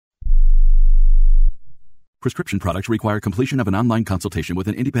Prescription products require completion of an online consultation with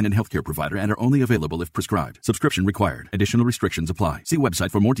an independent healthcare provider and are only available if prescribed. Subscription required. Additional restrictions apply. See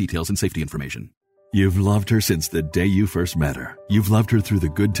website for more details and safety information. You've loved her since the day you first met her. You've loved her through the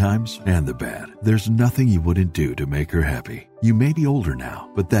good times and the bad. There's nothing you wouldn't do to make her happy. You may be older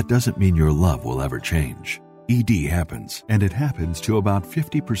now, but that doesn't mean your love will ever change. ED happens, and it happens to about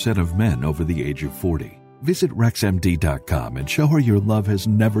 50% of men over the age of 40. Visit RexMD.com and show her your love has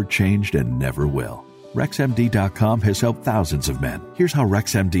never changed and never will. RexMD.com has helped thousands of men. Here's how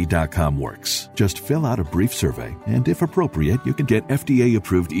RexMD.com works. Just fill out a brief survey, and if appropriate, you can get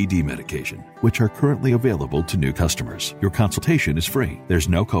FDA-approved ED medication, which are currently available to new customers. Your consultation is free. There's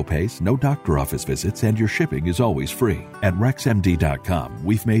no copays, no doctor office visits, and your shipping is always free. At RexMD.com,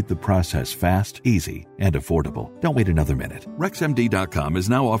 we've made the process fast, easy, and affordable. Don't wait another minute. RexMD.com is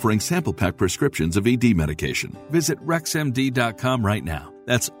now offering sample pack prescriptions of ED medication. Visit RexMD.com right now.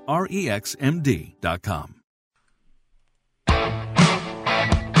 That's REXMD.com.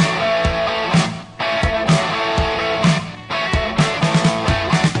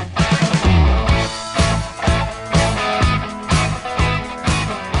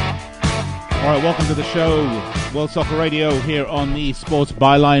 All right, welcome to the show, World Soccer Radio, here on the Sports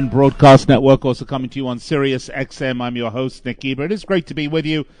Byline Broadcast Network, also coming to you on Sirius XM. I'm your host, Nick Geber. It is great to be with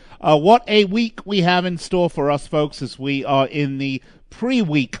you. What a week we have in store for us, folks, as we are in the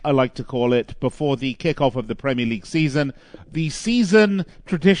pre-week, I like to call it, before the kickoff of the Premier League season. The season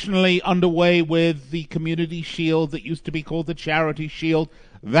traditionally underway with the Community Shield that used to be called the Charity Shield.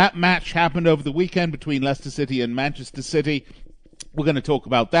 That match happened over the weekend between Leicester City and Manchester City. We're going to talk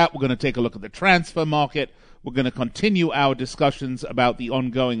about that. We're going to take a look at the transfer market. We're going to continue our discussions about the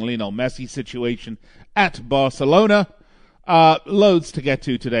ongoing Lionel Messi situation at Barcelona. Loads to get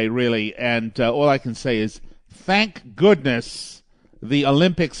to today, really, and all I can say is thank goodness the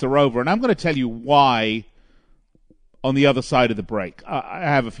Olympics are over, and I'm going to tell you why on the other side of the break. I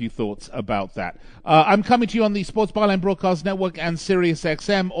have a few thoughts about that. I'm coming to you on the Sports Byline Broadcast Network and Sirius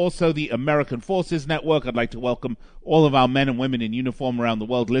XM, also the American Forces Network. I'd like to welcome all of our men and women in uniform around the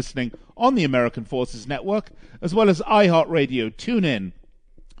world listening on the American Forces Network, as well as iHeartRadio, TuneIn,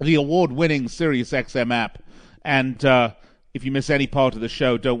 the award-winning Sirius XM app, and if you miss any part of the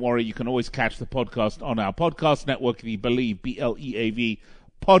show, don't worry. You can always catch the podcast on our podcast network, the Believe, B-L-E-A-V,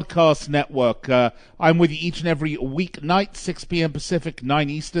 podcast network. I'm with you each and every weeknight, 6 p.m. Pacific, 9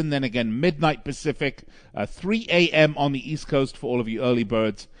 Eastern, then again midnight Pacific, 3 a.m. on the East Coast for all of you early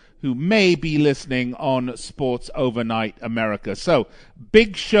birds who may be listening on Sports Overnight America. So,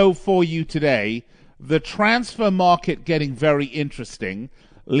 big show for you today. The transfer market getting very interesting.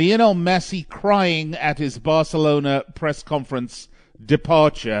 Lionel Messi crying at his Barcelona press conference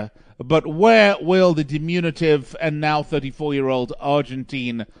departure, but where will the diminutive and now 34-year-old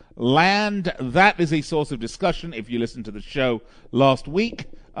Argentine land? That is a source of discussion. If you listened to the show last week,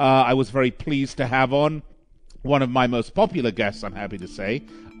 I was very pleased to have on one of my most popular guests, I'm happy to say,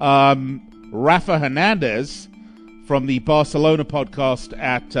 Rafa Hernandez from the Barcelona podcast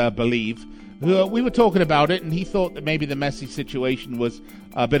at Believe. We were talking about it, and he thought that maybe the Messi situation was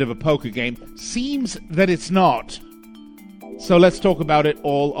a bit of a poker game. Seems that it's not. So let's talk about it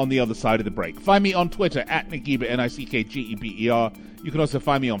all on the other side of the break. Find me on Twitter, at Nickgeber, Nickgeber. You can also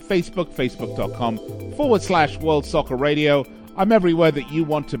find me on Facebook, facebook.com/World Soccer Radio. I'm everywhere that you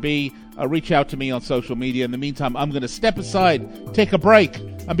want to be. Reach out to me on social media. In the meantime, I'm going to step aside, take a break,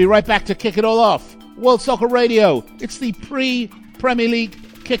 and be right back to kick it all off. World Soccer Radio. It's the pre-Premier League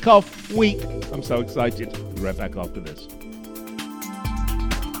kickoff week. I'm so excited. We'll be right back after this.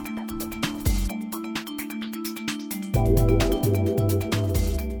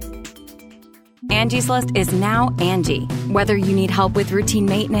 Angie's List is now Angie. Whether you need help with routine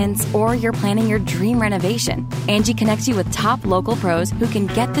maintenance or you're planning your dream renovation, Angie connects you with top local pros who can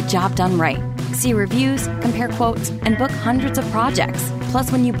get the job done right. See reviews, compare quotes, and book hundreds of projects.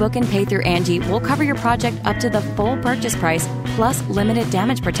 Plus, when you book and pay through Angie, we'll cover your project up to the full purchase price, plus limited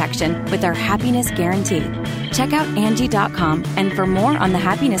damage protection with our Happiness Guarantee. Check out Angie.com, and for more on the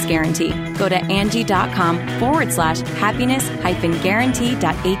Happiness Guarantee, go to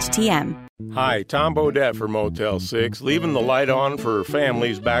Angie.com/happiness-guarantee.htm. Hi, Tom Bodette for Motel 6, leaving the light on for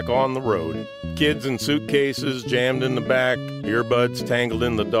families back on the road. Kids in suitcases jammed in the back, earbuds tangled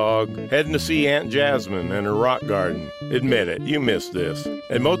in the dog, heading to see Aunt Jasmine and her rock garden. Admit it, you missed this.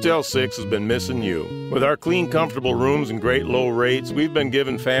 And Motel 6 has been missing you. With our clean, comfortable rooms and great low rates, we've been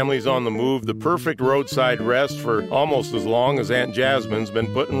giving families on the move the perfect roadside rest for almost as long as Aunt Jasmine's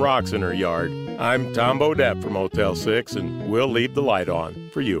been putting rocks in her yard. I'm Tom Bodette for Motel 6, and we'll leave the light on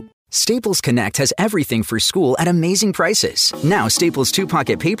for you. Staples Connect has everything for school at amazing prices. Now, Staples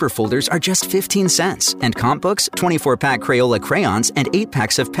 2-pocket paper folders are just 15 cents. And comp books, 24-pack Crayola crayons, and 8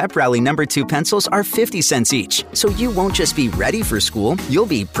 packs of Pep Rally No. 2 pencils are 50 cents each. So you won't just be ready for school, you'll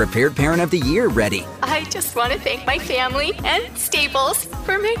be Prepared Parent of the Year ready. I just want to thank my family and Staples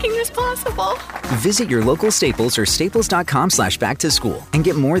for making this possible. Visit your local Staples or staples.com/back-to-school and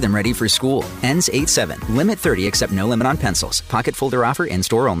get more than ready for school. Ends 8/7. Limit 30 except no limit on pencils. Pocket folder offer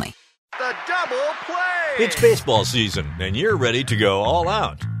in-store only. The double play! It's baseball season, and you're ready to go all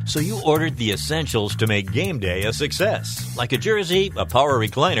out. So you ordered the essentials to make game day a success, like a jersey, a power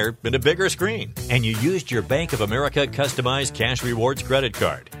recliner, and a bigger screen. And you used your Bank of America customized Cash Rewards credit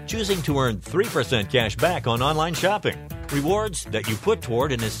card, choosing to earn 3% cash back on online shopping. Rewards that you put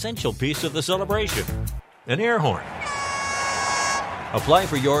toward an essential piece of the celebration, an air horn. Apply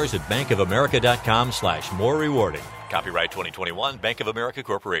for yours at bankofamerica.com/more rewarding. Copyright 2021, Bank of America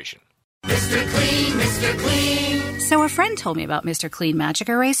Corporation. Mr. Clean, Mr. Clean. So a friend told me about Mr. Clean Magic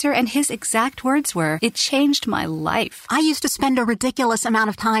Eraser, and his exact words were, "It changed my life." I used to spend a ridiculous amount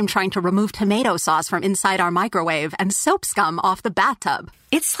of time trying to remove tomato sauce from inside our microwave and soap scum off the bathtub.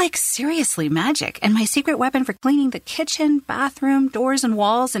 It's like seriously magic, and my secret weapon for cleaning the kitchen, bathroom, doors, and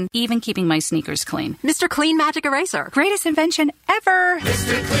walls, and even keeping my sneakers clean. Mr. Clean Magic Eraser. Greatest invention ever.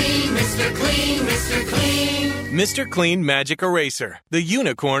 Mr. Clean, Mr. Clean, Mr. Clean. Mr. Clean Magic Eraser, the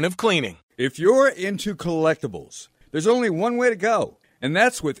unicorn of cleaning. If you're into collectibles, there's only one way to go, and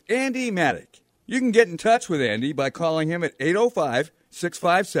that's with Andy Maddock. You can get in touch with Andy by calling him at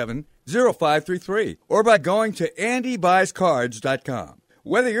 805-657-0533 or by going to andybuyscards.com.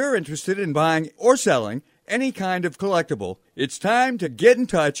 Whether you're interested in buying or selling any kind of collectible, it's time to get in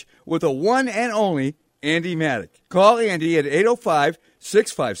touch with the one and only Andy Maddock. Call Andy at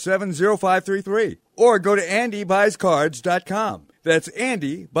 805-657-0533 or go to andybuyscards.com. That's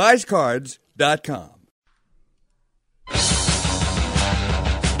andybuyscards.com.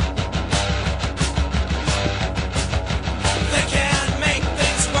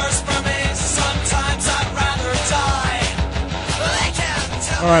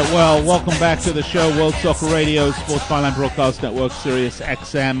 All right, well, welcome back to the show, World Soccer Radio, Sports Byline Broadcast Network, Sirius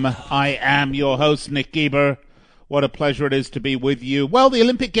XM. I am your host, Nick Geber. What a pleasure it is to be with you. Well, the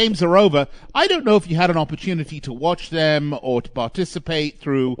Olympic Games are over. I don't know if you had an opportunity to watch them or to participate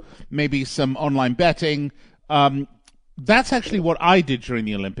through maybe some online betting. That's actually what I did during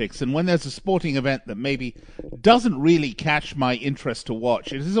the Olympics. And when there's a sporting event that maybe doesn't really catch my interest to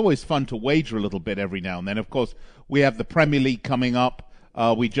watch, it is always fun to wager a little bit every now and then. Of course, we have the Premier League coming up.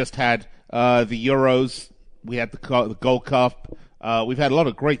 We just had the Euros. We had the Gold Cup. We've had a lot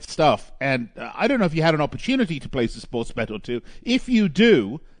of great stuff. And I don't know if you had an opportunity to place a sports bet or two. If you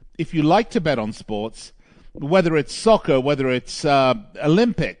do, if you like to bet on sports, whether it's soccer, whether it's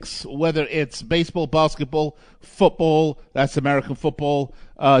Olympics, whether it's baseball, basketball, football, that's American football,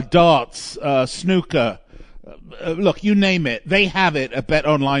 darts, snooker, look, you name it. They have it at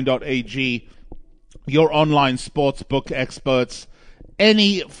betonline.ag, your online sports book experts.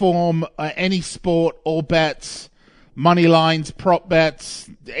 Any form, any sport, all bets, money lines, prop bets,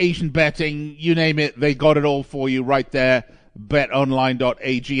 Asian betting, you name it, they got it all for you right there,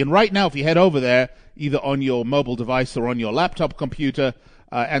 betonline.ag. And right now, if you head over there, either on your mobile device or on your laptop computer,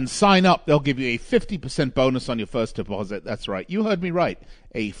 and sign up, they'll give you a 50% bonus on your first deposit. That's right, you heard me right.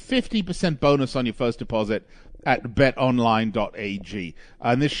 A 50% bonus on your first deposit at betonline.ag.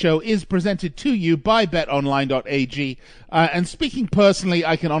 And this show is presented to you by betonline.ag. And speaking personally,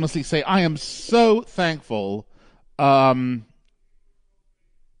 I can honestly say I am so thankful that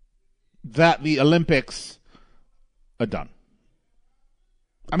the Olympics are done.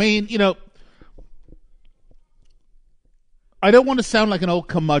 I mean, you know, I don't want to sound like an old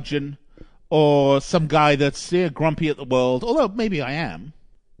curmudgeon or some guy that's grumpy at the world, although maybe I am.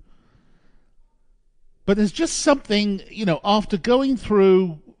 But there's just something, you know, after going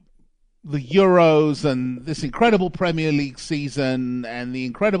through the Euros and this incredible Premier League season and the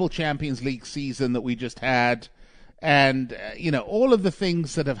incredible Champions League season that we just had, and, you know, all of the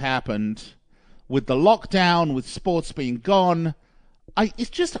things that have happened with the lockdown, with sports being gone,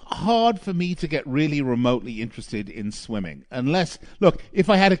 it's just hard for me to get really remotely interested in swimming. Unless, look, if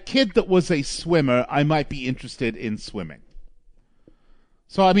I had a kid that was a swimmer, I might be interested in swimming.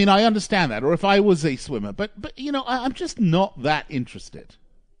 So, I mean, I understand that. Or if I was a swimmer. But you know, I'm just not that interested.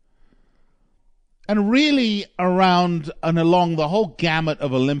 And really, around and along the whole gamut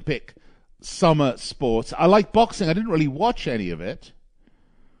of Olympic summer sports, I like boxing. I didn't really watch any of it.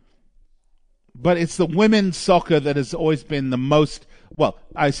 But it's the women's soccer that has always been the most, well,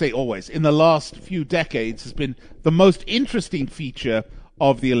 I say always, in the last few decades, has been the most interesting feature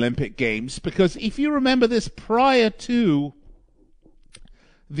of the Olympic Games, because if you remember this, prior to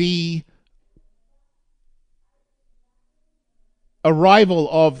the arrival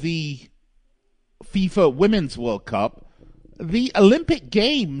of the FIFA Women's World Cup, the Olympic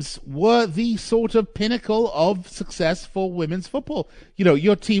Games were the sort of pinnacle of success for women's football. You know,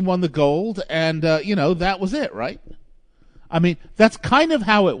 your team won the gold, and, that was it, right? I mean, that's kind of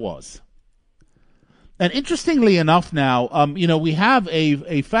how it was. And interestingly enough now, we have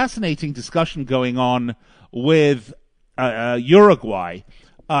a fascinating discussion going on with Uruguay,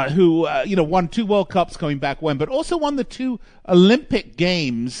 who, won 2 World Cups going back when, but also won the 2 Olympic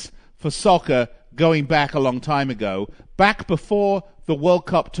Games for soccer going back a long time ago, back before the World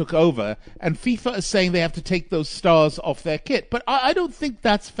Cup took over, and FIFA is saying they have to take those stars off their kit. But I don't think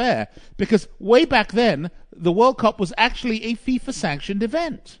that's fair, because way back then, the World Cup was actually a FIFA-sanctioned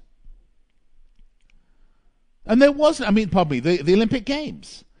event. And there wasn't, the Olympic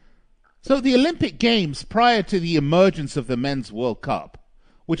Games. So the Olympic Games, prior to the emergence of the Men's World Cup,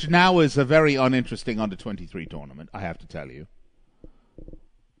 which now is a very uninteresting under-23 tournament, I have to tell you,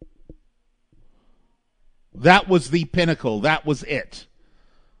 that was the pinnacle. That was it.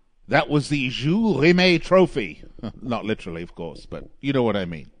 That was the Jules Rimet Trophy. Not literally, of course, but you know what I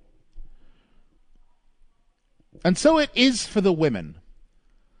mean. And so it is for the women.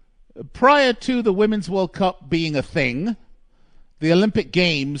 Prior to the Women's World Cup being a thing, the Olympic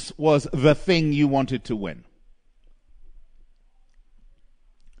Games was the thing you wanted to win.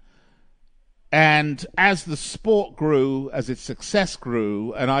 And as the sport grew, as its success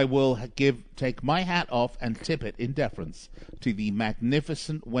grew, and I will take my hat off and tip it in deference to the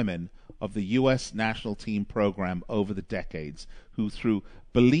magnificent women of the U.S. national team program over the decades, who through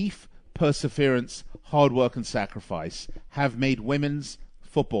belief, perseverance, hard work, and sacrifice have made women's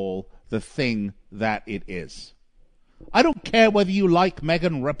football the thing that it is. I don't care whether you like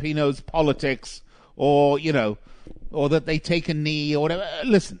Megan Rapinoe's politics or that they take a knee or whatever.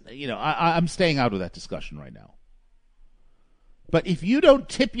 Listen, I'm staying out of that discussion right now. But if you don't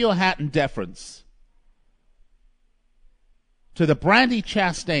tip your hat in deference to the Brandi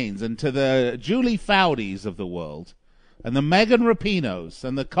Chastains and to the Julie Foudies of the world, and the Megan Rapinoes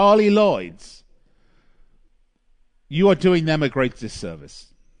and the Carly Lloyds, you are doing them a great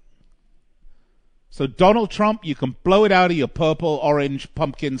disservice. So Donald Trump, you can blow it out of your purple, orange,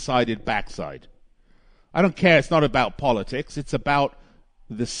 pumpkin-sided backside. I don't care. It's not about politics. It's about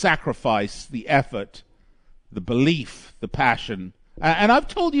the sacrifice, the effort, the belief, the passion. And I've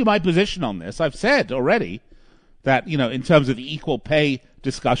told you my position on this. I've said already that, in terms of the equal pay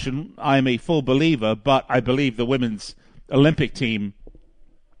discussion, I'm a full believer, but I believe the women's Olympic team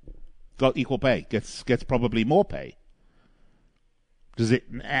got equal pay, gets probably more pay.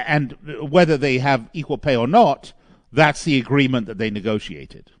 And whether they have equal pay or not, that's the agreement that they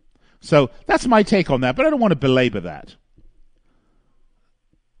negotiated. So that's my take on that, but I don't want to belabor that.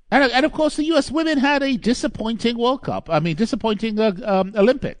 And of course, the U.S. women had a disappointing World Cup. Disappointing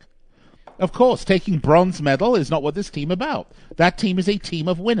Olympic. Of course, taking bronze medal is not what this team is about. That team is a team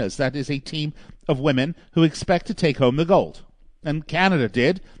of winners. That is a team of women who expect to take home the gold. And Canada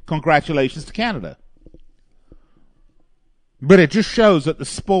did. Congratulations to Canada. But it just shows that the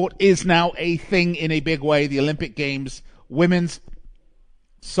sport is now a thing in a big way. The Olympic Games, women's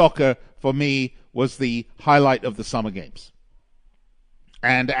soccer, for me, was the highlight of the Summer Games.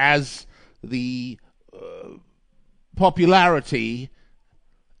 And as the popularity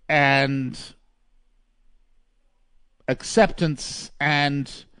and acceptance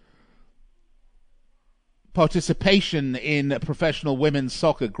and participation in professional women's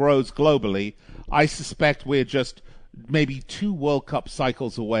soccer grows globally, I suspect we're just maybe 2 World Cup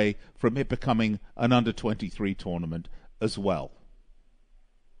cycles away from it becoming an under-23 tournament as well.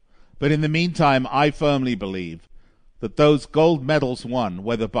 But in the meantime, I firmly believe that those gold medals won,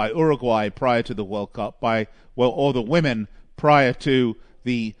 whether by Uruguay prior to the World Cup, or the women prior to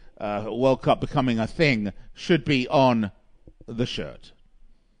the World Cup becoming a thing, should be on the shirt.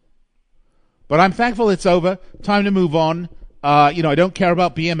 But I'm thankful it's over. Time to move on. I don't care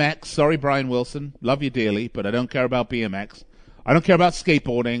about BMX. Sorry, Brian Wilson. Love you dearly, but I don't care about BMX. I don't care about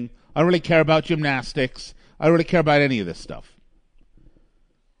skateboarding. I don't really care about gymnastics. I don't really care about any of this stuff.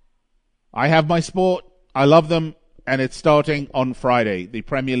 I have my sport. I love them, and it's starting on Friday. The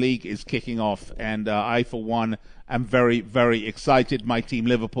Premier League is kicking off, and I, for one, am very, very excited. My team,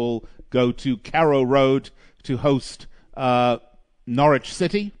 Liverpool, go to Carrow Road to host Norwich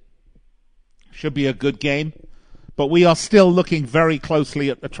City. Should be a good game. But we are still looking very closely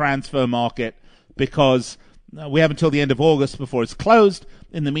at the transfer market because We have until the end of August before it's closed.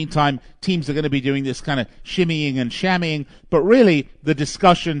 In the meantime, teams are going to be doing this kind of shimmying and shammying. But really, the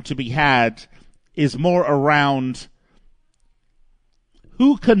discussion to be had is more around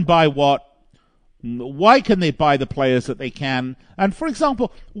who can buy what, why can they buy the players that they can, and for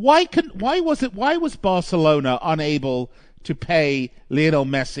example, why was Barcelona unable to pay Lionel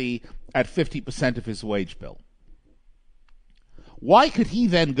Messi at 50% of his wage bill? Why could he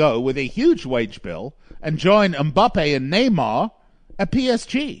then go with a huge wage bill and join Mbappe and Neymar at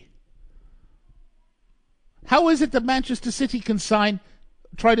PSG? How is it that Manchester City can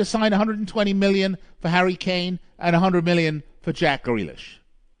try to sign 120 million for Harry Kane and 100 million for Jack Grealish?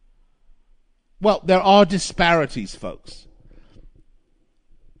 Well, there are disparities, folks.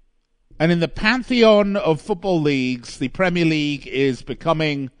 And in the pantheon of football leagues, the Premier League is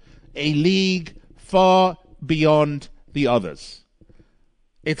becoming a league far beyond the others.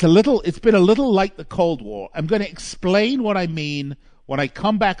 It's been a little like the Cold War. I'm going to explain what I mean when I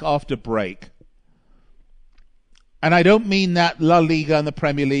come back after break. And I don't mean that La Liga and the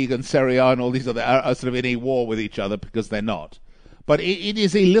Premier League and Serie A and all these other are sort of in a war with each other, because they're not. But it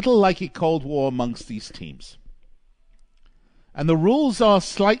is a little like a Cold War amongst these teams. And the rules are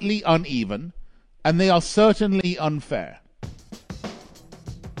slightly uneven, and they are certainly unfair.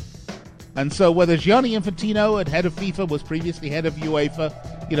 And so whether Gianni Infantino, head of FIFA, was previously head of UEFA,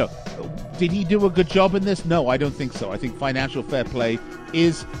 did he do a good job in this? No, I don't think so. I think financial fair play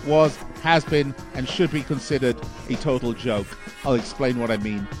has been, and should be considered a total joke. I'll explain what I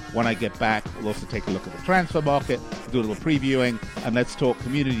mean when I get back. We'll also take a look at the transfer market, do a little previewing, and let's talk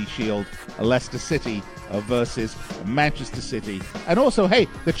Community Shield, Leicester City versus Manchester City. And also, hey,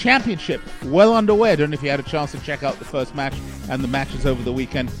 the championship, well underway. I don't know if you had a chance to check out the first match and the matches over the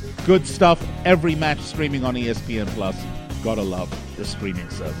weekend. Good stuff. Every match streaming on ESPN+. Gotta love the streaming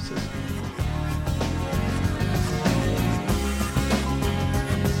services.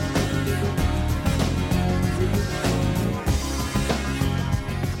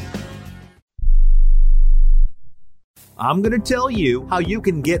 I'm going to tell you how you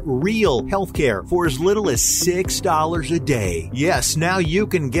can get real healthcare for as little as $6 a day. Yes, now you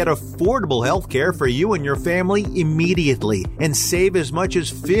can get affordable healthcare for you and your family immediately and save as much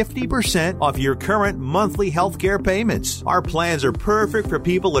as 50% off your current monthly healthcare payments. Our plans are perfect for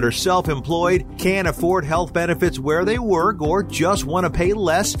people that are self-employed, can't afford health benefits where they work, or just want to pay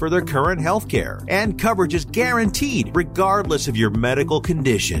less for their current healthcare. And coverage is guaranteed regardless of your medical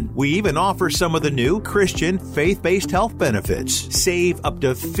condition. We even offer some of the new Christian faith-based health benefits. Save up to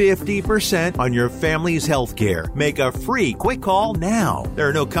 50% on your family's health care. Make a free quick call now. There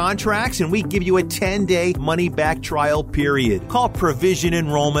are no contracts, and we give you a 10-day money-back trial period. Call Provision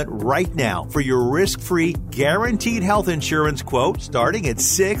Enrollment right now for your risk-free, guaranteed health insurance quote starting at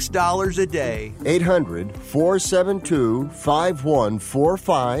 $6 a day.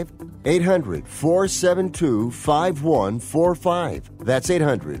 800-472-5145. 800-472-5145. That's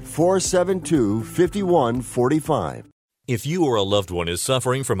 800-472-5145. If you or a loved one is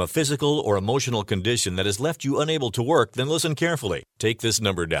suffering from a physical or emotional condition that has left you unable to work, then listen carefully. Take this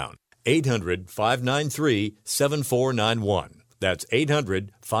number down. 800-593-7491. That's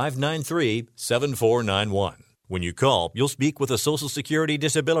 800-593-7491. When you call, you'll speak with a Social Security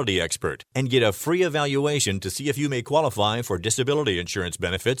disability expert and get a free evaluation to see if you may qualify for disability insurance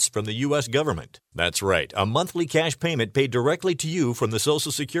benefits from the U.S. government. That's right, a monthly cash payment paid directly to you from the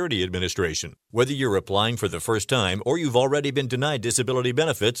Social Security Administration. Whether you're applying for the first time or you've already been denied disability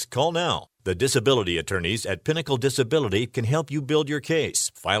benefits, call now. The disability attorneys at Pinnacle Disability can help you build your case,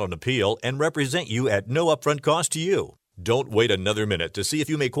 file an appeal, and represent you at no upfront cost to you. Don't wait another minute to see if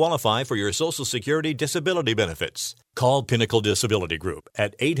you may qualify for your Social Security disability benefits. Call Pinnacle Disability Group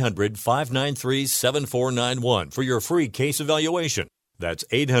at 800-593-7491 for your free case evaluation. That's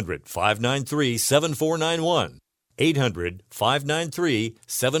 800-593-7491.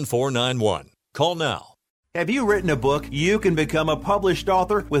 800-593-7491. Call now. Have you written a book? You can become a published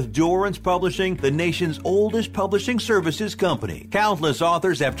author with Dorrance Publishing, the nation's oldest publishing services company. Countless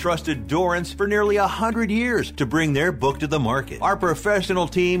authors have trusted Dorrance for nearly 100 years to bring their book to the market. Our professional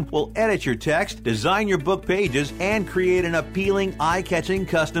team will edit your text, design your book pages, and create an appealing, eye-catching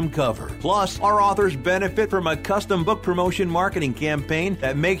custom cover. Plus, our authors benefit from a custom book promotion marketing campaign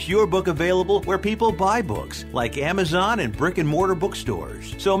that makes your book available where people buy books, like Amazon and brick-and-mortar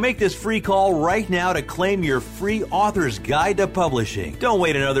bookstores. So make this free call right now to claim claim your free Author's Guide to Publishing. Don't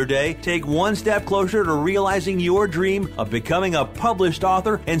wait another day. Take one step closer to realizing your dream of becoming a published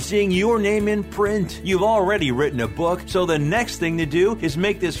author and seeing your name in print. You've already written a book, so the next thing to do is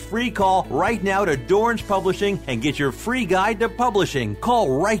make this free call right now to Dorrance Publishing and get your free guide to publishing.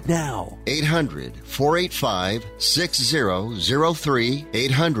 Call right now. 800-485-6003.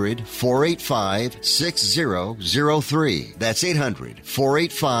 800-485-6003. That's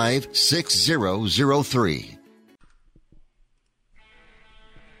 800-485-6003.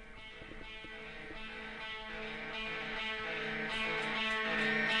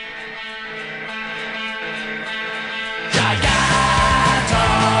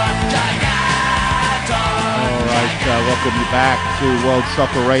 Welcome you back to World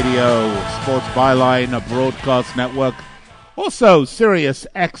Soccer Radio, Sports Byline, a broadcast network. Also, Sirius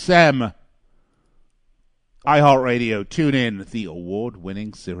XM, iHeartRadio, TuneIn, the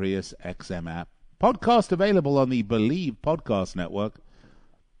award-winning Sirius XM app. Podcast available on the Believe Podcast Network.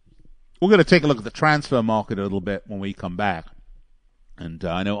 We're going to take a look at the transfer market a little bit when we come back. And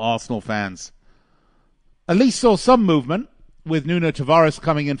I know Arsenal fans at least saw some movement with Nuno Tavares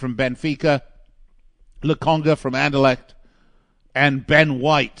coming in from Benfica, Lokonga from Anderlecht, and Ben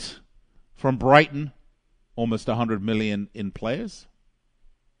White from Brighton. Almost 100 million in players.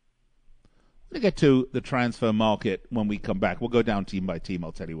 We're going to get to the transfer market when we come back. We'll go down team by team.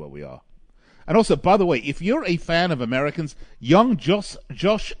 I'll tell you where we are. And also, by the way, if you're a fan of Americans, young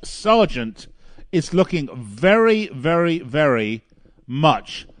Josh Sargent is looking very, very, very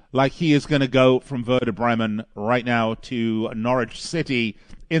much like he is going to go from Werder Bremen right now to Norwich City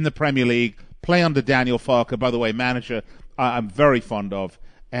in the Premier League. Play under Daniel Farke, by the way, manager I'm very fond of,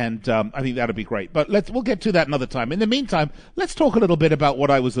 and I think that'll be great. But we'll get to that another time. In the meantime, let's talk a little bit about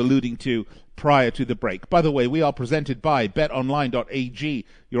what I was alluding to prior to the break. By the way, we are presented by betonline.ag,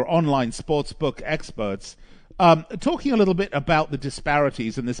 your online sportsbook experts. Talking a little bit about the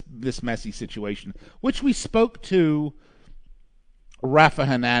disparities in this messy situation, which we spoke to Rafa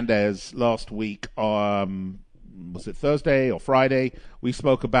Hernandez last week. Was it Thursday or Friday? We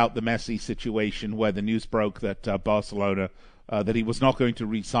spoke about the Messi situation where the news broke that Barcelona, that he was not going to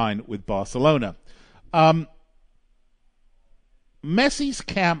re-sign with Barcelona. Messi's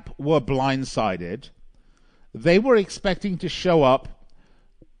camp were blindsided. They were expecting to show up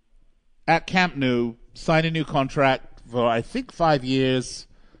at Camp Nou, sign a new contract for, I think, 5 years.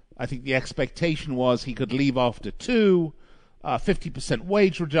 I think the expectation was he could leave after 2, 50%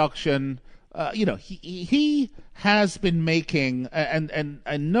 wage reduction. He has been making,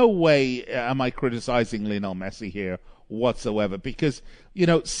 and no way am I criticizing Lionel Messi here whatsoever, because,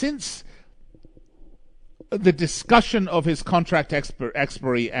 since the discussion of his contract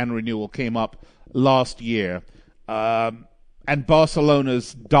expiry and renewal came up last year, and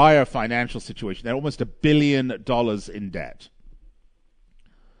Barcelona's dire financial situation, they're almost $1 billion in debt.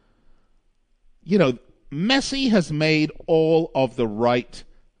 Messi has made all of the right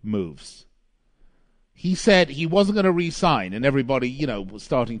moves. He said he wasn't going to re-sign, and everybody, was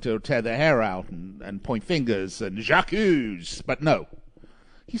starting to tear their hair out and point fingers and j'accuse. But no.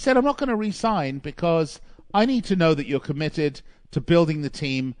 He said, I'm not going to re-sign because I need to know that you're committed to building the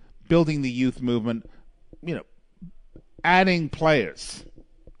team, building the youth movement, adding players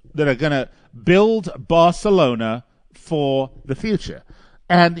that are going to build Barcelona for the future.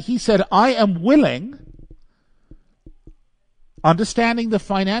 And he said, I am willing, understanding the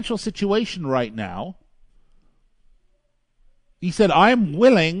financial situation right now, he said, I'm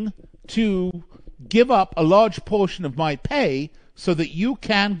willing to give up a large portion of my pay so that you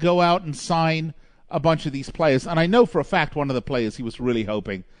can go out and sign a bunch of these players. And I know for a fact one of the players he was really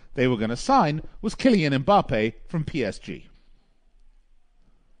hoping they were going to sign was Kylian Mbappe from PSG.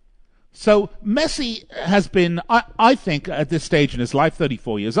 So Messi has been, I think, at this stage in his life,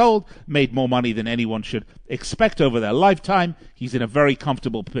 34 years old, made more money than anyone should expect over their lifetime. He's in a very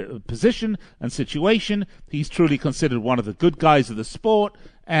comfortable position and situation. He's truly considered one of the good guys of the sport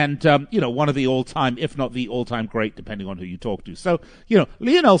and, one of the all-time, if not the all-time great, depending on who you talk to. So,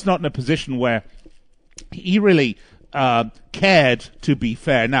 Lionel's not in a position where he really cared, to be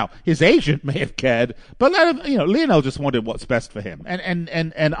fair. Now, his agent may have cared, but Lionel just wanted what's best for him,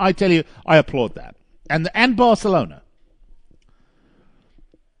 and I tell you, I applaud that, and Barcelona.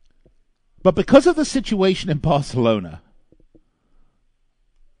 But because of the situation in Barcelona,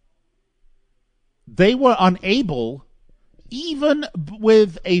 they were unable, even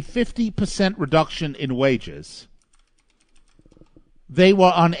with a 50% reduction in wages, they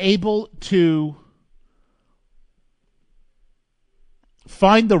were unable to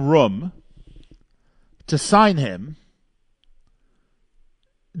find the room to sign him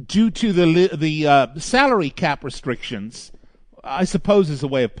due to the salary cap restrictions, I suppose is a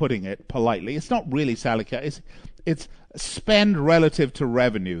way of putting it politely. It's not really salary cap. It's spend relative to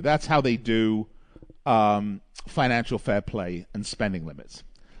revenue. That's how they do financial fair play and spending limits.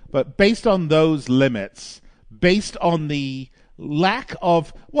 But based on those limits, based on the lack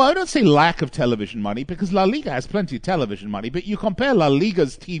of, well, I don't say lack of television money, because La Liga has plenty of television money, but you compare La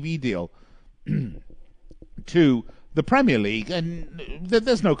Liga's TV deal to the Premier League, and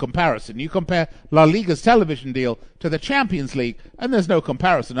there's no comparison. You compare La Liga's television deal to the Champions League, and there's no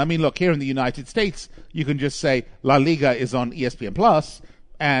comparison. I mean, look, here in the United States, you can just say La Liga is on ESPN Plus,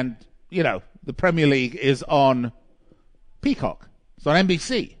 and, you know, the Premier League is on Peacock. It's on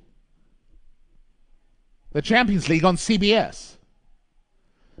NBC. The Champions League on CBS.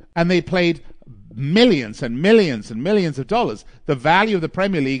 And they played millions and millions and millions of dollars. The value of the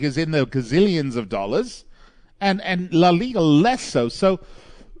Premier League is in the gazillions of dollars, and La Liga less so. So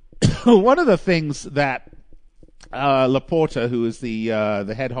one of the things that Laporta, who is the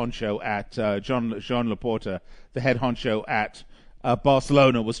head honcho at Jean Laporta, the head honcho at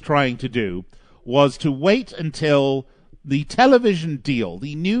Barcelona, was trying to do was to wait until the television deal,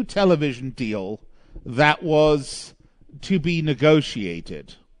 the new television deal that was to be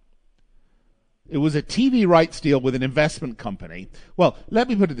negotiated. It was a TV rights deal with an investment company. Well, let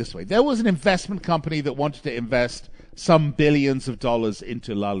me put it this way. There was an investment company that wanted to invest some billions of dollars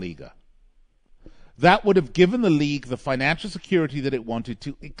into La Liga. That would have given the league the financial security that it wanted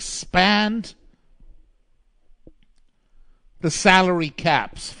to expand the salary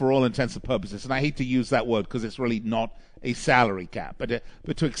caps for all intents and purposes. And I hate to use that word because it's really not a salary cap, but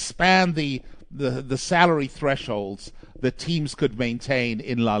to expand the salary thresholds that teams could maintain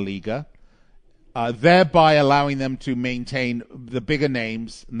in La Liga, thereby allowing them to maintain the bigger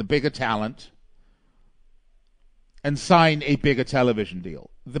names and the bigger talent and sign a bigger television deal.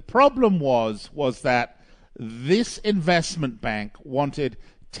 The problem was that this investment bank wanted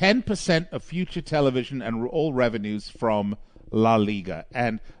 10% of future television and all revenues from La Liga,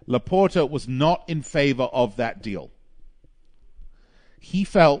 and Laporta was not in favor of that deal. He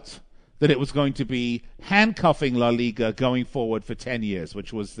felt that it was going to be handcuffing La Liga going forward for 10 years,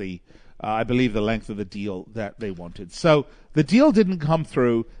 which was I believe, the length of the deal that they wanted. So the deal didn't come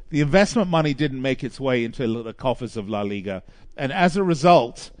through. The investment money didn't make its way into the coffers of La Liga. And as a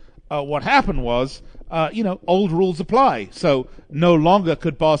result, what happened was, old rules apply. So no longer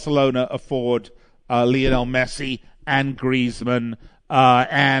could Barcelona afford Lionel Messi and Griezmann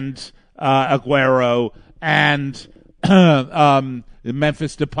and Aguero and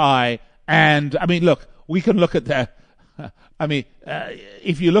Memphis Depay. And, I mean, look, we can look at their...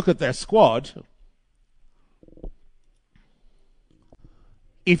 if you look at their squad,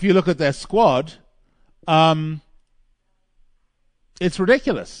 it's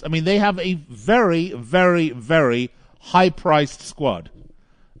ridiculous. I mean, they have a very, very, very high-priced squad.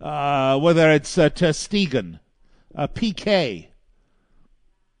 Whether it's Ter Stegen, Piqué,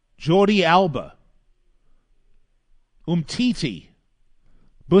 Jordi Alba, Umtiti,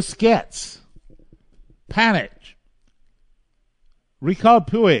 Busquets, Panic, Ricard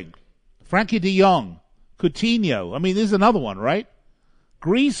Puig, Frankie de Jong, Coutinho. I mean, there's another one, right?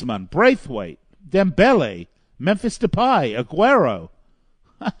 Griezmann, Braithwaite, Dembele, Memphis Depay, Aguero.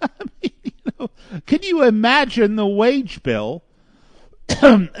 I mean, can you imagine the wage bill?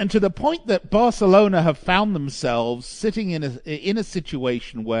 And to the point that Barcelona have found themselves sitting in a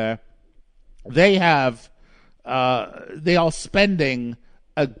situation where they are spending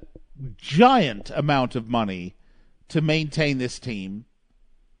a giant amount of money to maintain this team,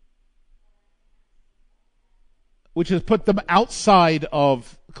 which has put them outside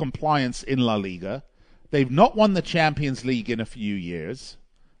of compliance in La Liga. They've not won the Champions League in a few years,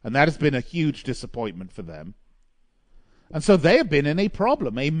 and that has been a huge disappointment for them. And so they have been in a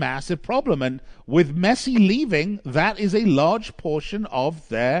problem, a massive problem. And with Messi leaving, that is a large portion of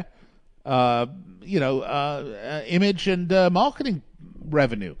their, image and marketing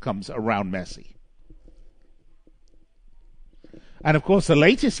revenue comes around Messi. And, of course, the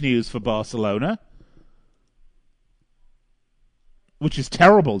latest news for Barcelona, which is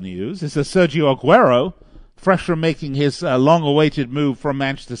terrible news, is that Sergio Aguero, fresh from making his long-awaited move from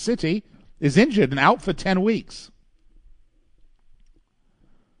Manchester City, is injured and out for 10 weeks.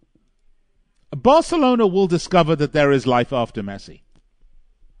 Barcelona will discover that there is life after Messi.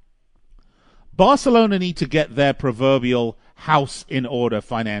 Barcelona need to get their proverbial house in order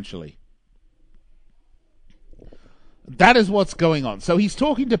financially. That is what's going on. So he's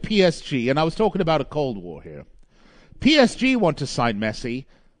talking to PSG, and I was talking about a Cold War here. PSG want to sign Messi.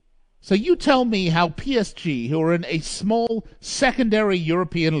 So you tell me how PSG, who are in a small secondary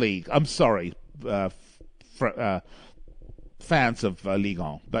European league, I'm sorry, fans of Ligue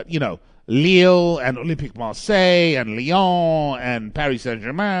 1, but, you know, Lille and Olympique Marseille and Lyon and Paris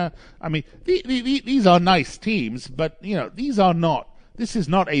Saint-Germain, I mean, these are nice teams, but, you know, this is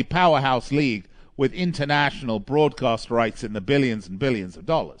not a powerhouse league with international broadcast rights in the billions and billions of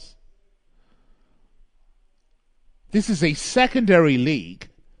dollars. This is a secondary league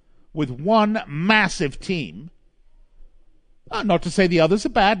with one massive team. Not to say the others are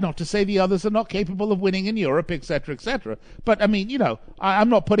bad, not to say the others are not capable of winning in Europe, etc., etc. But, I mean, you know, I'm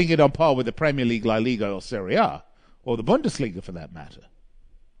not putting it on par with the Premier League, La Liga, or Serie A, or the Bundesliga for that matter.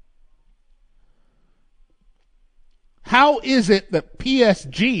 How is it that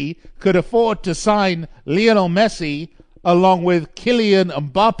PSG could afford to sign Lionel Messi along with Kylian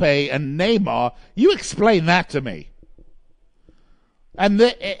Mbappe and Neymar? You explain that to me. And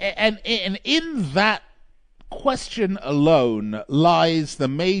in that question alone lies the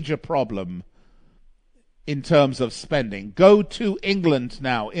major problem in terms of spending. Go to England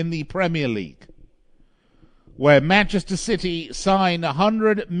now in the Premier League, where Manchester City sign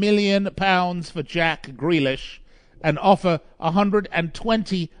 £100 million for Jack Grealish and offer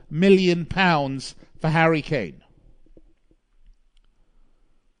 £120 million for Harry Kane.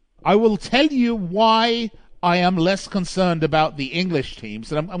 I will tell you why I am less concerned about the English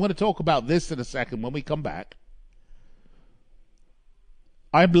teams, and I'm going to talk about this in a second when we come back.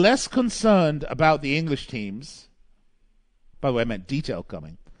 I'm less concerned about the English teams, by the way, I meant detail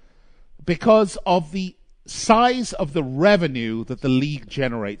coming, because of the size of the revenue that the league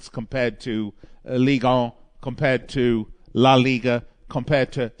generates compared to Ligue 1, compared to La Liga,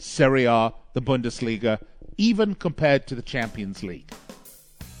 compared to Serie A, the Bundesliga, even compared to the Champions League.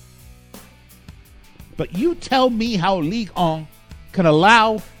 But you tell me how Ligue 1 can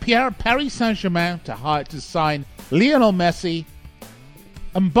allow Paris Saint-Germain to sign Lionel Messi,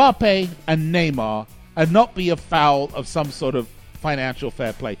 Mbappe, and Neymar and not be afoul of some sort of financial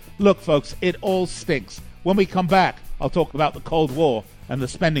fair play. Look, folks, it all stinks. When we come back, I'll talk about the Cold War and the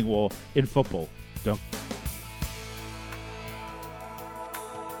spending war in football. Don't.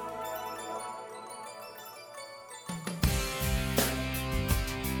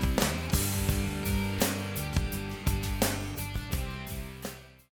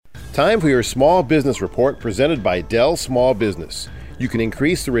 Time for your Small Business Report presented by Dell Small Business. You can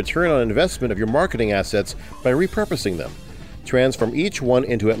increase the return on investment of your marketing assets by repurposing them. Transform each one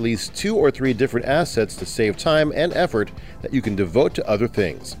into at least 2 or 3 different assets to save time and effort that you can devote to other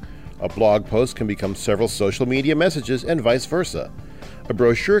things. A blog post can become several social media messages and vice versa. A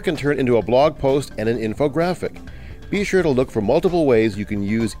brochure can turn into a blog post and an infographic. Be sure to look for multiple ways you can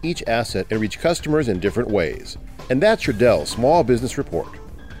use each asset and reach customers in different ways. And that's your Dell Small Business Report.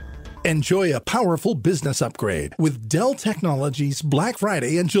 Enjoy a powerful business upgrade with Dell Technologies Black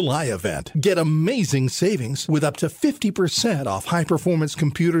Friday and July event. Get amazing savings with up to 50% off high-performance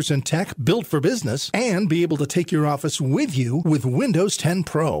computers and tech built for business, and be able to take your office with you with Windows 10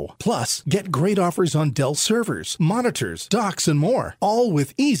 Pro. Plus, get great offers on Dell servers, monitors, docks, and more, all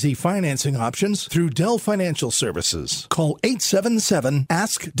with easy financing options through Dell Financial Services. Call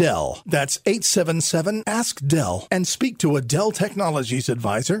 877-ASK-DELL. That's 877-ASK-DELL, and speak to a Dell Technologies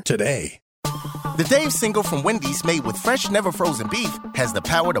advisor today. The Dave single from Wendy's made with fresh, never frozen beef has the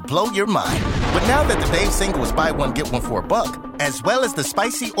power to blow your mind. But now that the Dave single is buy one, get one for $1, as well as the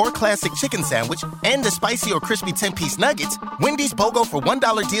spicy or classic chicken sandwich and the spicy or crispy 10-piece nuggets, Wendy's BOGO for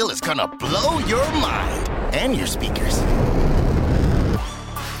 $1 deal is gonna blow your mind and your speakers.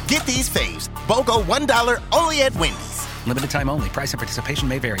 Get these faves. BOGO $1 only at Wendy's. Limited time only. Price and participation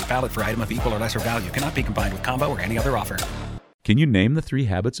may vary. Valid for item of equal or lesser value. Cannot be combined with combo or any other offer. Can you name the 3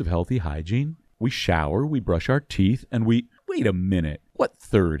 habits of healthy hygiene? We shower, we brush our teeth, and we... Wait a minute. What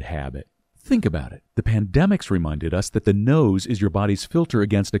third habit? Think about it. The pandemics reminded us that the nose is your body's filter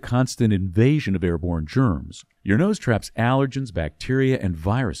against a constant invasion of airborne germs. Your nose traps allergens, bacteria, and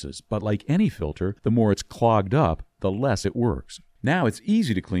viruses, but like any filter, the more it's clogged up, the less it works. Now it's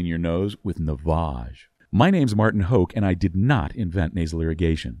easy to clean your nose with Navage. My name's Martin Hoke, and I did not invent nasal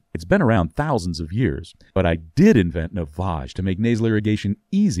irrigation. It's been around thousands of years, but I did invent Navage to make nasal irrigation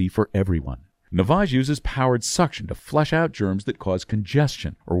easy for everyone. Navage uses powered suction to flush out germs that cause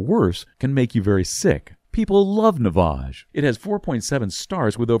congestion, or worse, can make you very sick. People love Navage. It has 4.7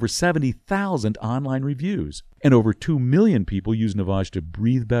 stars with over 70,000 online reviews. And over 2 million people use Navage to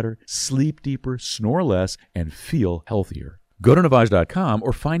breathe better, sleep deeper, snore less, and feel healthier. Go to Navage.com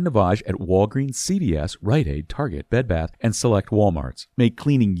or find Navage at Walgreens, CVS, Rite Aid, Target, Bed Bath, and select Walmarts. Make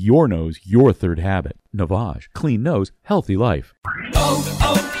cleaning your nose your third habit. Navage. Clean nose, healthy life. Oh,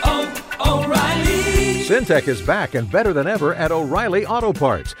 oh, Syntec is back and better than ever at O'Reilly Auto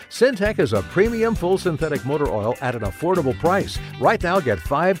Parts. Syntec is a premium full synthetic motor oil at an affordable price. Right now, get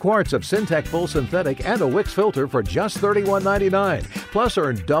 5 quarts of Syntec full synthetic and a Wix filter for just $31.99. Plus,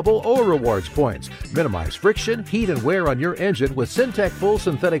 earn double O Rewards points. Minimize friction, heat, and wear on your engine with Syntec full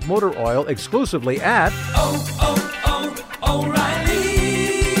synthetic motor oil exclusively at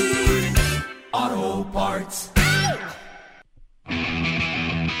O'Reilly Auto Parts.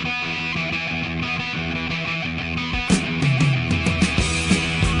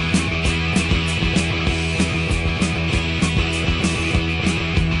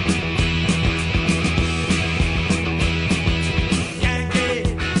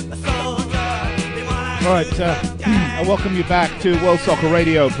 All right, I welcome you back to World Soccer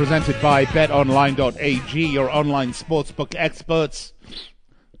Radio, presented by BetOnline.ag, your online sportsbook experts.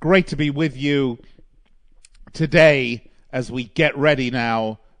 Great to be with you today as we get ready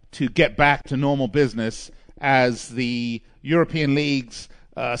now to get back to normal business as the European leagues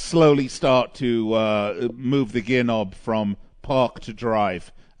slowly start to move the gear knob from park to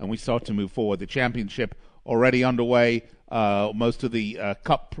drive, and we start to move forward. The championship already underway. Most of the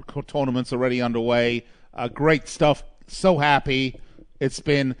cup tournaments already underway. Great stuff. So happy.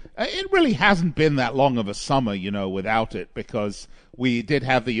 It really hasn't been that long of a summer, without it, because we did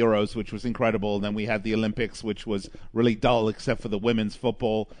have the Euros, which was incredible. And then we had the Olympics, which was really dull, except for the women's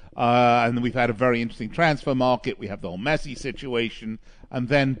football. And then we've had a very interesting transfer market. We have the whole Messi situation. And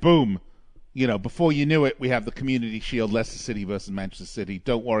then, boom, before you knew it, we have the Community Shield, Leicester City versus Manchester City.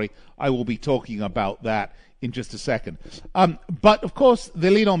 Don't worry, I will be talking about that in just a second. But, of course, the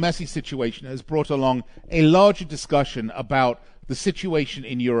Lionel Messi situation has brought along a larger discussion about the situation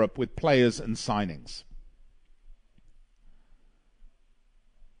in Europe with players and signings.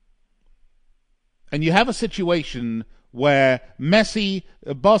 And you have a situation where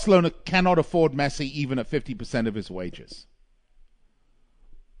Barcelona cannot afford Messi even at 50% of his wages.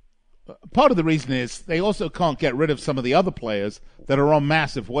 Part of the reason is they also can't get rid of some of the other players that are on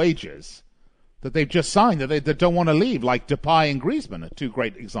massive wages that they've just signed, that don't want to leave, like Depay and Griezmann are two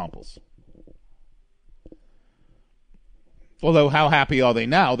great examples. Although, how happy are they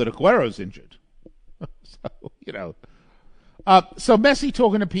now that Aguero's injured? So Messi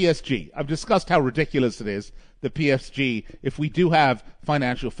talking to PSG. I've discussed how ridiculous it is that PSG, if we do have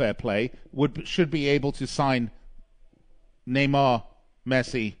financial fair play, should be able to sign Neymar,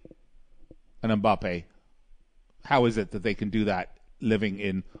 Messi, and Mbappe. How is it that they can do that living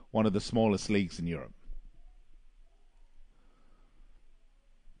in one of the smallest leagues in Europe?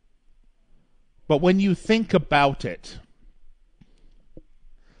 But when you think about it,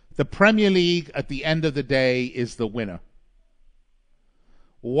 the Premier League at the end of the day is the winner.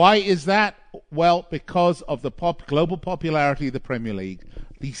 Why is that? Well, because of the global popularity of the Premier League,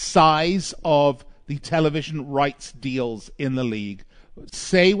 the size of the television rights deals in the league.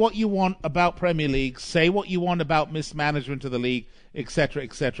 Say what you want about Premier League, say what you want about mismanagement of the league, etc.,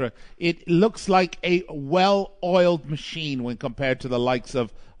 etc. It looks like a well-oiled machine when compared to the likes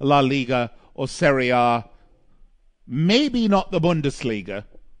of La Liga or Serie A. Maybe not the Bundesliga.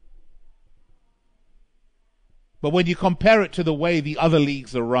 But when you compare it to the way the other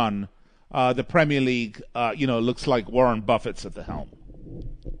leagues are run, the Premier League, looks like Warren Buffett's at the helm.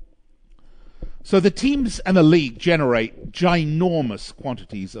 So the teams and the league generate ginormous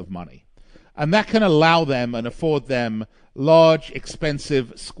quantities of money. And that can allow them and afford them large,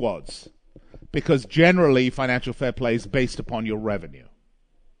 expensive squads. Because generally, financial fair play is based upon your revenue.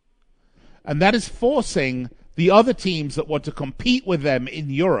 And that is forcing the other teams that want to compete with them in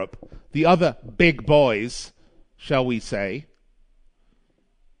Europe, the other big boys, shall we say,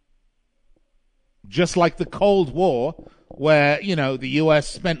 just like the Cold War, where, the U.S.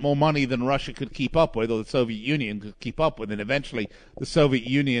 spent more money than Russia could keep up with, or the Soviet Union could keep up with, and eventually the Soviet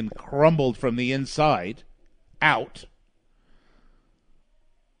Union crumbled from the inside out.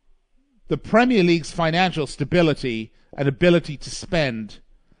 The Premier League's financial stability and ability to spend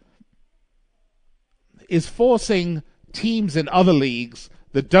is forcing teams in other leagues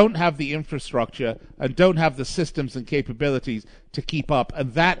that don't have the infrastructure and don't have the systems and capabilities to keep up.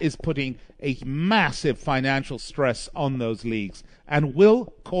 And that is putting a massive financial stress on those leagues and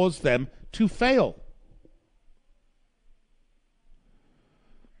will cause them to fail.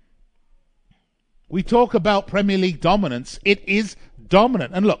 We talk about Premier League dominance. It is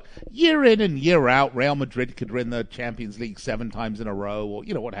dominant. And look, year in and year out, Real Madrid could win the Champions League 7 times in a row, or,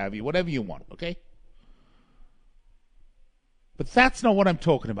 what have you, whatever you want, okay? But that's not what I'm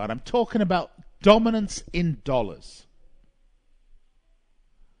talking about. I'm talking about dominance in dollars.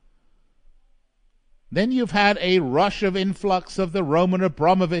 Then you've had a rush of influx of the Roman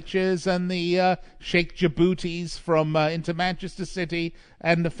Abramoviches and the Sheikh Djiboutis from into Manchester City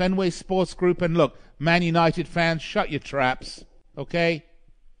and the Fenway Sports Group. And look, Man United fans, shut your traps, okay?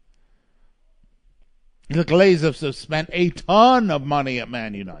 The Glazers have spent a ton of money at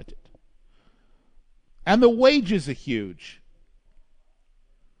Man United. And the wages are huge.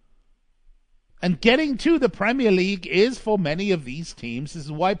 And getting to the Premier League is, for many of these teams, this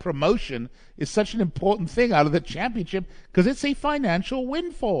is why promotion is such an important thing out of the Championship, because it's a financial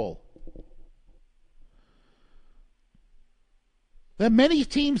windfall. There are many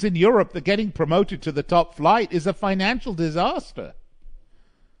teams in Europe that getting promoted to the top flight is a financial disaster.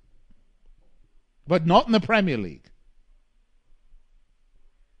 But not in the Premier League.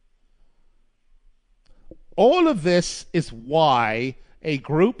 All of this is why a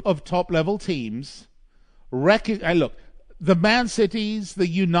group of top-level teams look, the Man Cities, the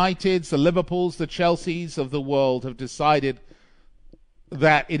Uniteds, the Liverpools, the Chelseas of the world have decided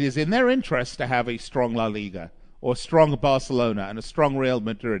that it is in their interest to have a strong La Liga, or a strong Barcelona, and a strong Real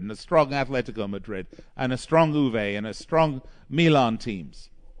Madrid, and a strong Atletico Madrid, and a strong Juve, and a strong Milan teams.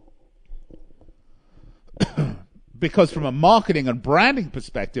 Because from a marketing and branding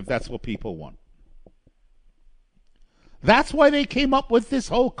perspective, that's what people want. That's why they came up with this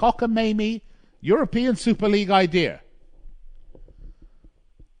whole cockamamie European Super League idea.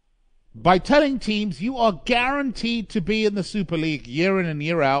 By telling teams you are guaranteed to be in the Super League year in and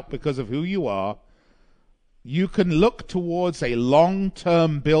year out because of who you are, you can look towards a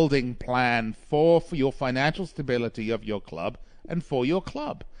long-term building plan for your financial stability of your club and for your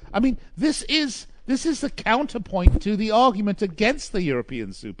club. I mean, this is the counterpoint to the argument against the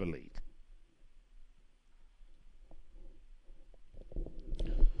European Super League.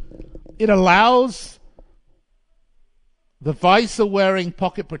 It allows the visor-wearing,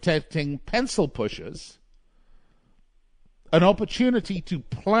 pocket-protecting pencil pushers an opportunity to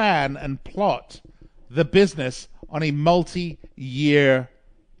plan and plot the business on a multi-year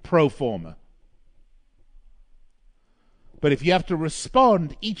pro forma. But if you have to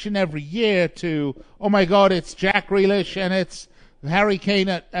respond each and every year to, oh my God, it's Jack Grealish and it's Harry Kane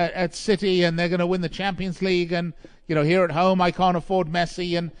at City and they're going to win the Champions League, and here at home I can't afford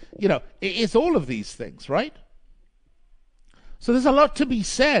Messi, and it's all of these things, right? So there's a lot to be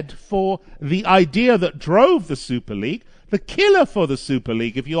said for the idea that drove the Super League. The killer for the Super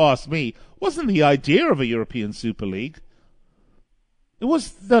League, if you ask me, wasn't the idea of a European Super League. It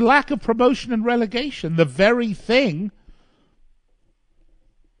was the lack of promotion and relegation, the very thing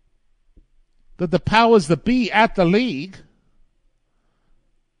that the powers that be at the league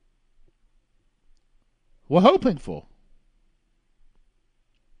were hoping for.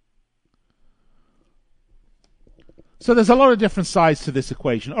 So there's a lot of different sides to this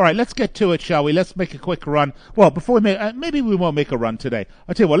equation. All right, let's get to it, shall we? Let's make a quick run. Well, before we make, maybe we won't make a run today.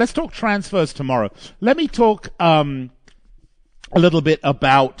 I'll tell you what, let's talk transfers tomorrow. Let me talk a little bit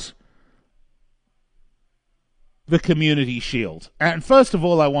about the Community Shield. And first of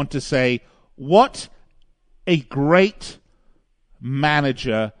all, I want to say what a great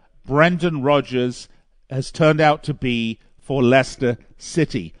manager Brendan Rodgers has turned out to be for Leicester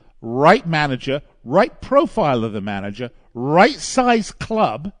City. Right manager, right profile of the manager, right size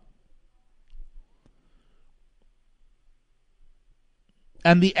club,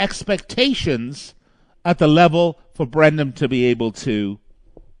 and the expectations at the level for Brendan to be able to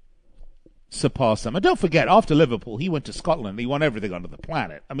surpass them. And don't forget, after Liverpool, he went to Scotland. He won everything under the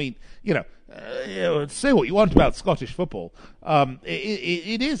planet. I mean, say what you want about Scottish football.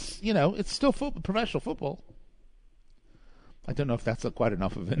 It is, it's still professional football. I don't know if that's quite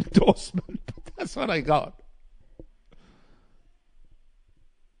enough of an endorsement, but that's what I got.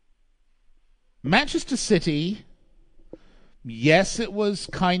 Manchester City, yes, it was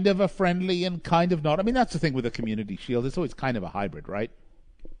kind of a friendly and kind of not. I mean, that's the thing with the Community Shield. It's always kind of a hybrid, right?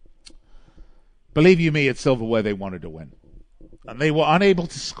 Believe you me, at Silverware they wanted to win. And they were unable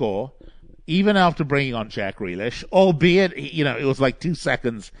to score, even after bringing on Jack Grealish, albeit, it was like 2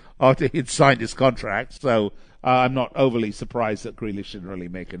 seconds after he'd signed his contract, so I'm not overly surprised that Grealish didn't really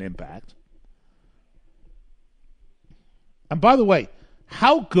make an impact. And by the way,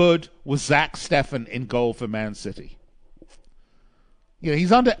 how good was Zach Steffen in goal for Man City?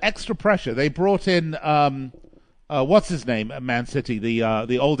 He's under extra pressure. They brought in, what's his name at Man City,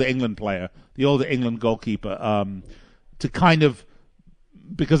 the older England player, the older England goalkeeper, to kind of,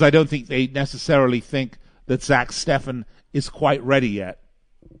 because I don't think they necessarily think that Zach Steffen is quite ready yet.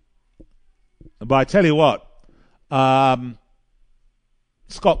 But I tell you what,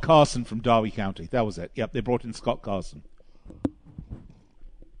 Scott Carson from Derby County. That was it. Yep, they brought in Scott Carson.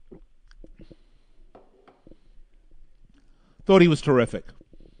 Thought he was terrific.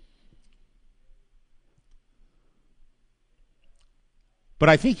 But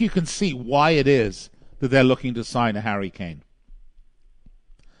I think you can see why it is that they're looking to sign a Harry Kane.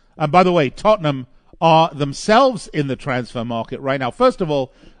 And by the way, Tottenham are themselves in the transfer market right now. First of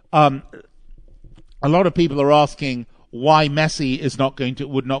all, a lot of people are asking why Messi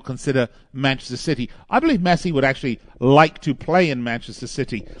would not consider Manchester City. I believe Messi would actually like to play in Manchester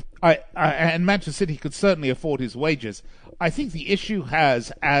City. And Manchester City could certainly afford his wages. I think the issue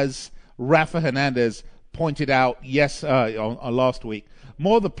has, as Rafa Hernandez pointed out last week,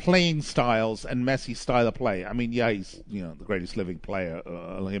 more the playing styles and Messi's style of play. I mean, yeah, he's the greatest living player,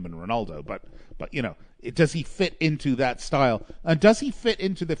 him and Ronaldo, but does he fit into that style? And does he fit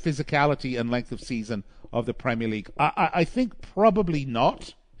into the physicality and length of season of the Premier League? I think probably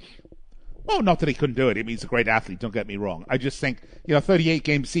not. Well, not that he couldn't do it. I mean, he's a great athlete, don't get me wrong. I just think,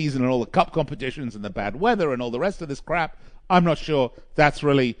 38-game season and all the cup competitions and the bad weather and all the rest of this crap, I'm not sure that's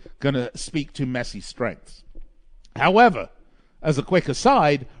really going to speak to Messi's strengths. However, as a quick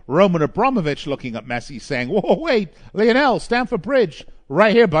aside, Roman Abramovich looking at Messi saying, whoa, wait, Lionel, Stamford Bridge,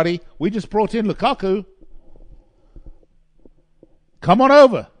 right here, buddy. We just brought in Lukaku. Come on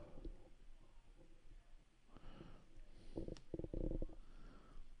over.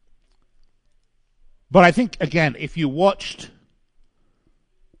 But I think, again, if you watched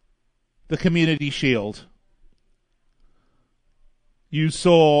the Community Shield, you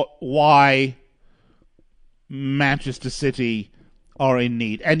saw why Manchester City are in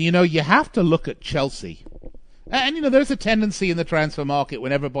need. And, you have to look at Chelsea. And, there's a tendency in the transfer market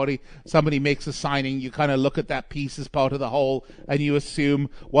when somebody makes a signing, you kind of look at that piece as part of the whole, and you assume,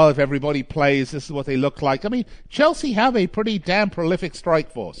 well, if everybody plays, this is what they look like. I mean, Chelsea have a pretty damn prolific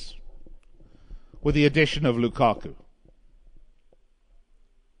strike force with the addition of Lukaku.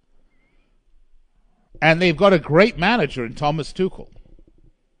 And they've got a great manager in Thomas Tuchel.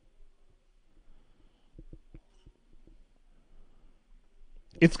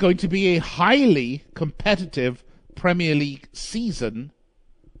 It's going to be a highly competitive Premier League season.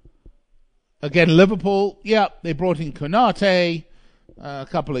 Again, Liverpool, they brought in Konate, a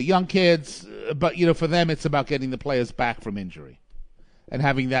couple of young kids, but, for them it's about getting the players back from injury and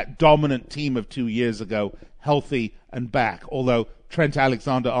having that dominant team of 2 years ago healthy and back, although Trent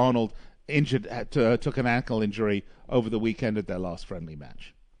Alexander-Arnold took an ankle injury over the weekend at their last friendly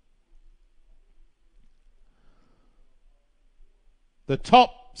match. The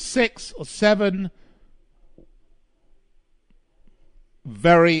top 6 or 7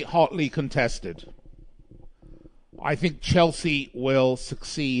 very hotly contested. I think Chelsea will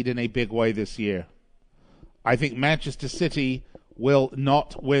succeed in a big way this year. I think Manchester City will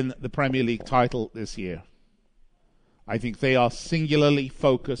not win the Premier League title this year. I think they are singularly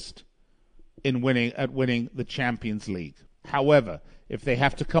focused in winning the Champions League. However, if they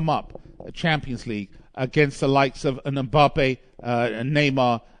have to come up a Champions League against the likes of an Mbappe,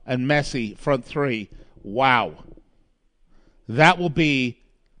 Neymar, and Messi front three, wow. That will be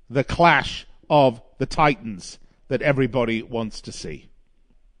the clash of the Titans that everybody wants to see.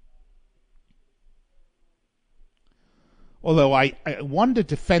 Although I wonder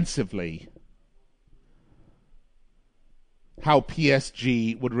defensively how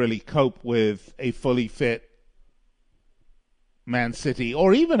PSG would really cope with a fully fit Man City,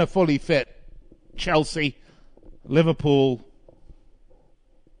 or even a fully fit Chelsea, Liverpool.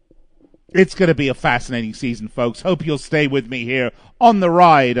 It's going to be a fascinating season, folks. Hope you'll stay with me here on the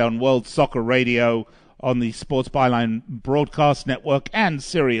ride on World Soccer Radio, on the Sports Byline Broadcast Network, and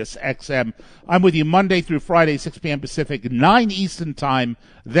Sirius XM. I'm with you Monday through Friday, 6 p.m. Pacific, 9 Eastern Time.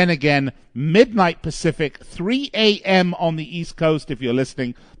 Then again, midnight Pacific, 3 a.m. on the East Coast if you're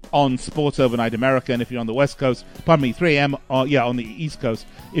listening on Sports Overnight America. And if you're on the West Coast, 3 a.m. On the East Coast.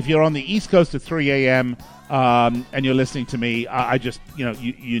 If you're on the East Coast at 3 a.m. And you're listening to me, I just,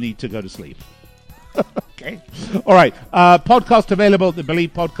 you need to go to sleep. Okay. All right. Podcast available at the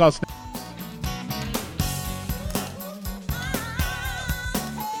Believe Podcast.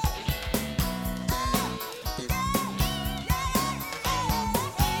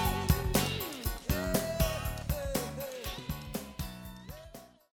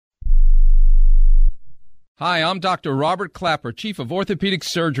 Hi, I'm Dr. Robert Clapper, Chief of Orthopedic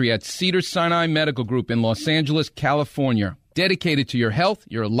Surgery at Cedars-Sinai Medical Group in Los Angeles, California. dedicated to your health,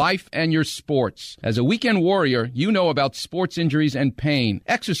 your life, and your sports. As a weekend warrior, you know about sports injuries and pain.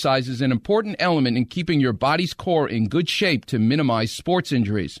 Exercise is an important element in keeping your body's core in good shape to minimize sports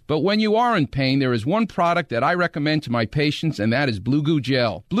injuries. But when you are in pain, there is one product that I recommend to my patients, and that is Blue Goo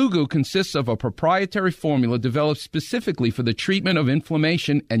Gel. Blue Goo consists of a proprietary formula developed specifically for the treatment of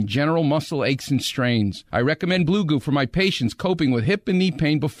inflammation and general muscle aches and strains. I recommend Blue Goo for my patients coping with hip and knee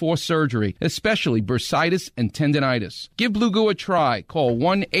pain before surgery, especially bursitis and tendinitis. Give Blue Goo a try. Call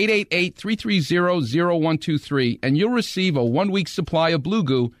 1-888-330-0123 and you'll receive a 1-week supply of Blue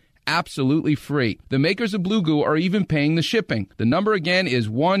Goo absolutely free. The makers of Blue Goo are even paying the shipping. The number again is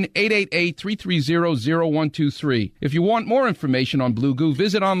 1-888-330-0123. If you want more information on Blue Goo,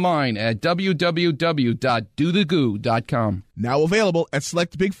 visit online at www.dothegoo.com. Now available at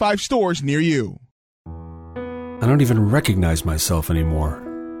select Big 5 stores near you. I don't even recognize myself anymore.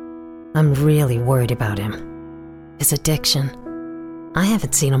 I'm really worried about him. His addiction. I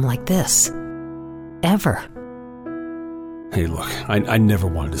haven't seen him like this. Ever. Hey, look, I never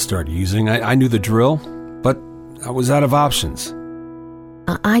wanted to start using. I knew the drill, but I was out of options.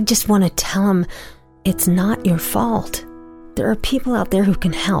 I just want to tell him it's not your fault. There are people out there who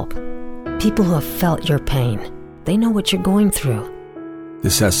can help. People who have felt your pain. They know what you're going through.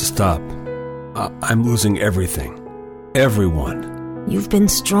 This has to stop. I'm losing everything. Everyone. You've been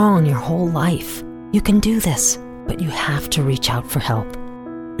strong your whole life. You can do this, but you have to reach out for help.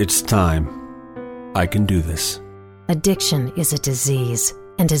 It's time. I can do this. Addiction is a disease,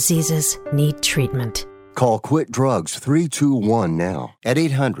 and diseases need treatment. Call Quit Drugs 321 now at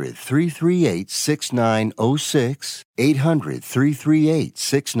 800-338-6906.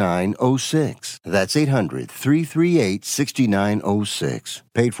 800-338-6906. That's 800-338-6906.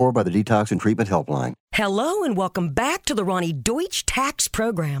 Paid for by the Detox and Treatment Helpline. Hello and welcome back to the Ronnie Deutsch Tax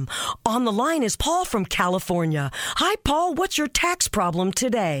Program. On the line is Paul from California. Hi, Paul. What's your tax problem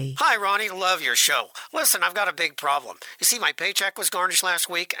today? Hi, Ronnie. Love your show. Listen, I've got a big problem. You see, my paycheck was garnished last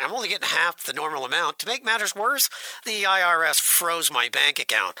week, and I'm only getting half the normal amount. To make matters worse, the IRS froze my bank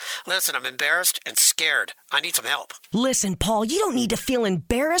account. Listen, I'm embarrassed and scared. I need some help. Listen, Paul, you don't need to feel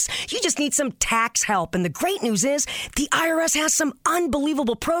embarrassed. You just need some tax help. And the great news is the IRS has some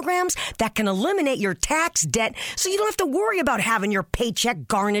unbelievable programs that can eliminate your tax debt so you don't have to worry about having your paycheck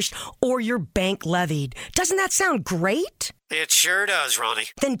garnished or your bank levied. Doesn't that sound great? It sure does, Ronnie.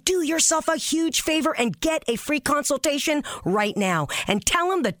 Then do yourself a huge favor and get a free consultation right now and tell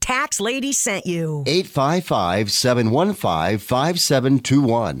them the tax lady sent you.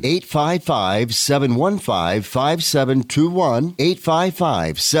 855-715-5721. 855-715-5721.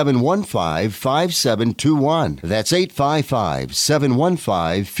 855-715-5721. That's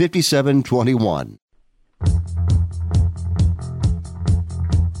 855-715-5721.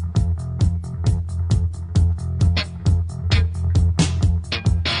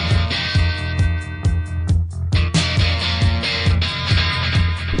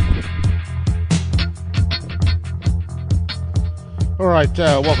 All right,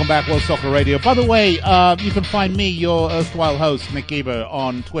 welcome back, World Soccer Radio. By the way, you can find me, your erstwhile host, Nick Geber,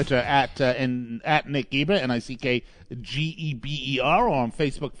 on Twitter at Nick Geber, NickGeber, or on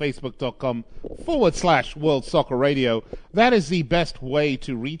Facebook, facebook.com/World Soccer Radio. That is the best way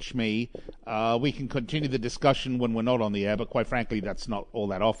to reach me. We can continue the discussion when we're not on the air, but quite frankly, that's not all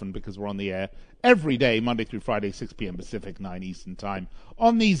that often because we're on the air every day, Monday through Friday, 6 p.m. Pacific, 9 Eastern Time,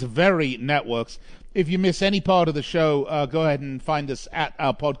 on these very networks. If you miss any part of the show, go ahead and find us at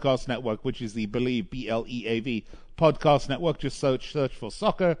our podcast network, which is the Believe, BLEAV, podcast network. Just search for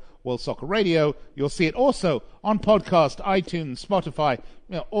soccer, World Soccer Radio. You'll see it also on podcast, iTunes, Spotify,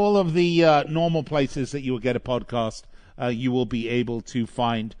 all of the normal places that you will get a podcast. You will be able to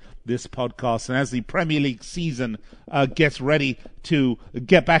find this podcast. And as the Premier League season gets ready to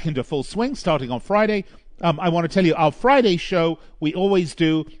get back into full swing, starting on Friday, I want to tell you, our Friday show, we always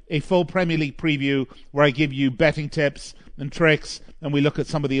do a full Premier League preview where I give you betting tips and tricks, and we look at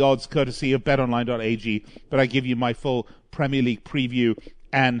some of the odds courtesy of betonline.ag, but I give you my full Premier League preview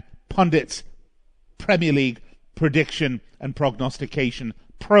and pundits Premier League prediction and prognostication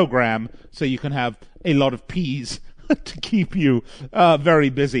program, so you can have a lot of peas to keep you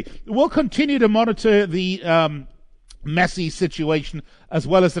very busy. We'll continue to monitor the Messi situation as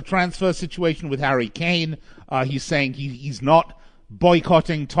well as the transfer situation with Harry Kane. He's saying he's not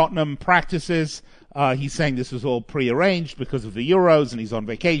boycotting Tottenham practices. He's saying this was all prearranged because of the Euros and he's on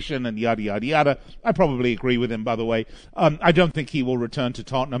vacation and yada, yada, yada. I probably agree with him, by the way. I don't think he will return to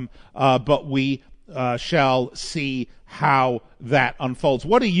Tottenham, but we shall see how that unfolds.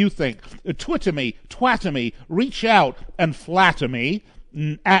 What do you think? Twitter me, twatter me, reach out and flatter me.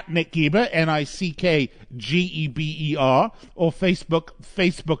 at Nick Geber, NickGeber, or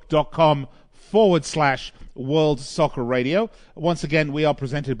facebook.com/World Soccer Radio. Once again, we are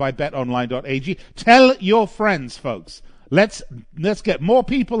presented by betonline.ag. Tell your friends, folks. Let's get more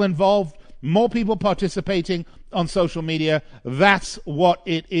people involved, more people participating on social media. That's what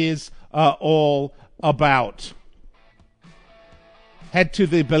it is all about. Head to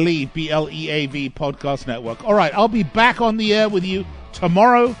the Believe, BLEAV podcast network. All right, I'll be back on the air with you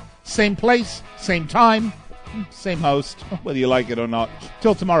tomorrow. Same place, same time, same host, whether you like it or not.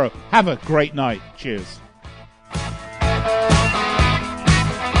 Till tomorrow, have a great night. Cheers.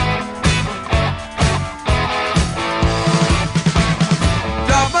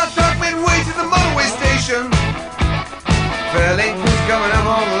 Drop my truck midway to the motorway station. Fairly coming up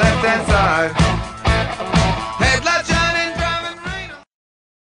on the left-hand side. Headlight shining, driving rain.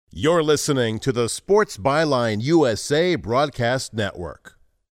 You're listening to the Sports Byline USA Broadcast Network.